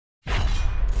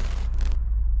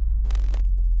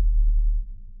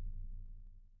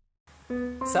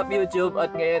Sup YouTube,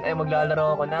 at ngayon ay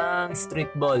maglalaro ako ng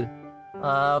street ball.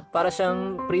 Para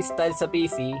siyang freestyle sa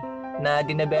PC na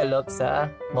dinevelop sa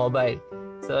mobile.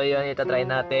 So yun, itatry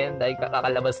natin dahil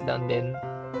kakalabas lang din.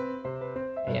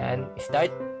 Ayan,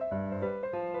 start.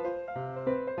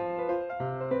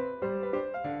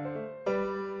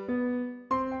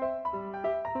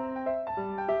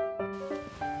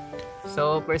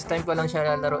 So first time ko lang siya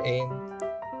lalaruin.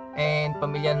 And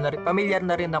familiar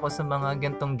na rin ako sa mga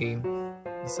gantong game.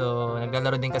 So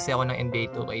naglalaro din kasi ako ng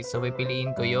NBA 2K. So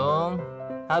pipiliin ko yung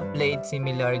have played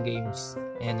similar games.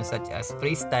 Ayan, such as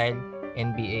Freestyle,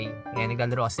 NBA. Ayan,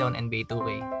 naglalaro kasi ako ng NBA 2K.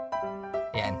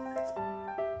 Ayan.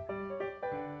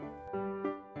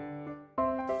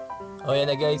 O yan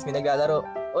na guys, may naglalaro.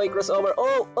 Oy, crossover.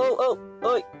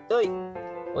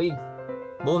 Oy.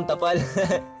 Boom, tapal.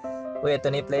 Uy, ito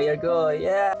na yung player ko.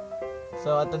 Yeah.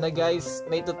 So ito na guys,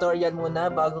 may tutorial muna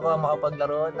bago ka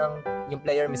makapaglaro ng yung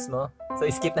player mismo. So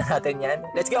skip na natin yan.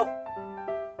 Let's go!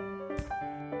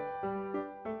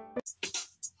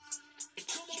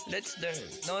 Let's learn.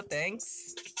 No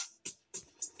thanks.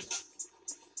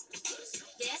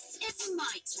 This is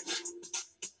my turn.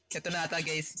 Ito na ata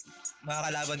guys,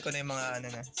 makakalaban ko na yung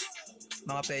mga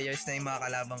mga players na yung mga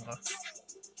kalaban ko.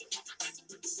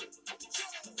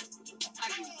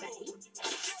 Are you ready?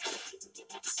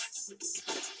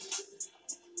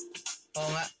 Oo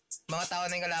nga, mga tao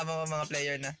na yung kalaban ko, mga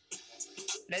player na.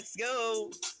 Let's go!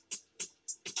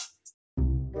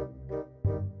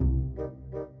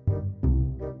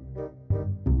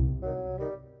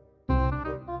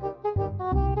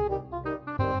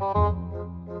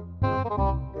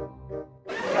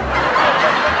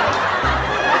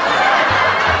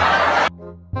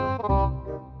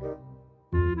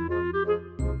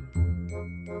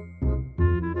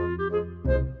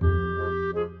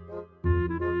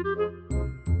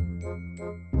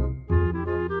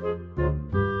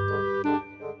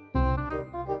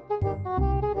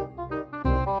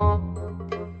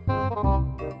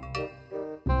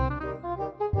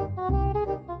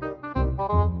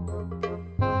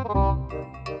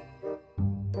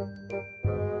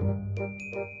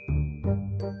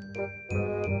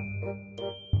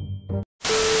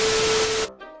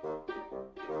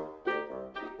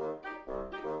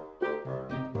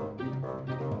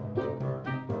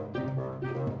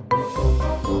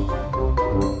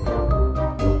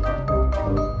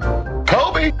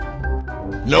 Kobe?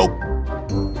 Nope.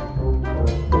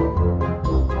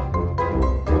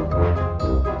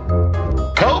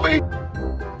 Kobe?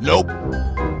 Nope.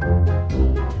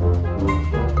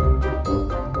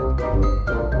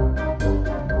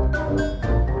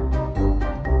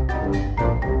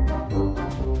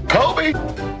 Kobe?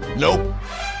 Nope.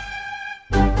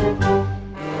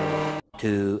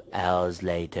 2 hours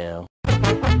later.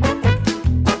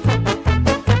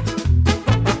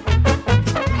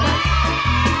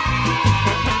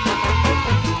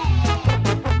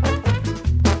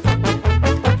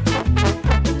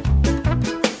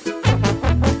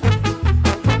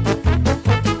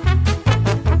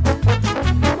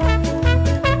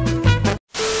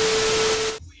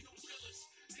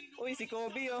 Uy, si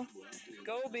Kobe oh.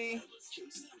 Kobe.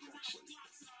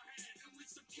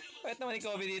 Pwede naman ni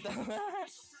Kobe dito.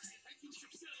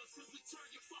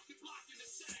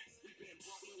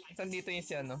 Saan dito yung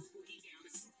si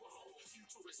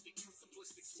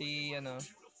ano?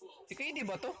 Si KD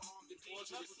ba to?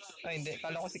 Ay hindi,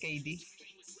 kala ko si KD.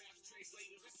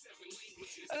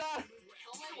 Ala!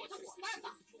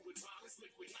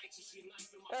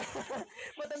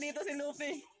 Ba't nandito si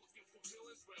Luffy?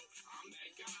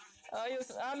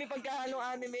 Ayos, may pagkahalong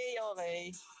anime,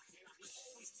 okay.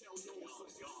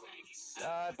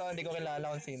 Ito, hindi ko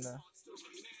kilala kung sino.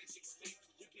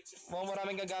 Mukhang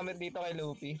maraming gagamit dito kay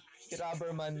Luffy. Si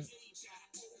Rubberman.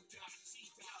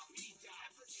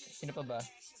 Sino pa ba?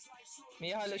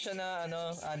 May halo siya na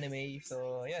anime.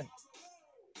 So, ayan.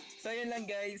 So, yun lang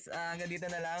guys. Hanggang dito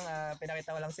na lang.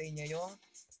 Pinakita ko lang sa inyo yung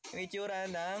itsura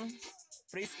ng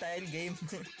freestyle game.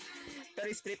 Pero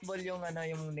street ball yung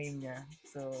yung name niya.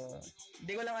 So,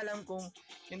 hindi ko lang alam kung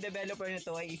yung developer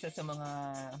nito ay isa sa mga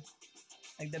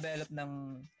nag-develop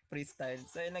ng freestyle.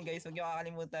 So, yun lang guys. Huwag niyo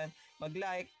kakalimutan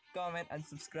mag-like, comment, and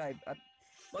subscribe. At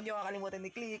huwag niyo kakalimutan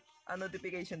i-click ang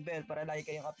notification bell para lagi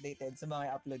kayong updated sa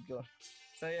mga i-upload ko.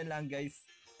 So, yun lang guys.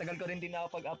 Tagal ko rin din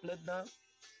ako pag-upload, no?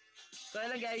 So,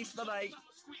 yun lang guys.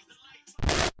 Bye-bye!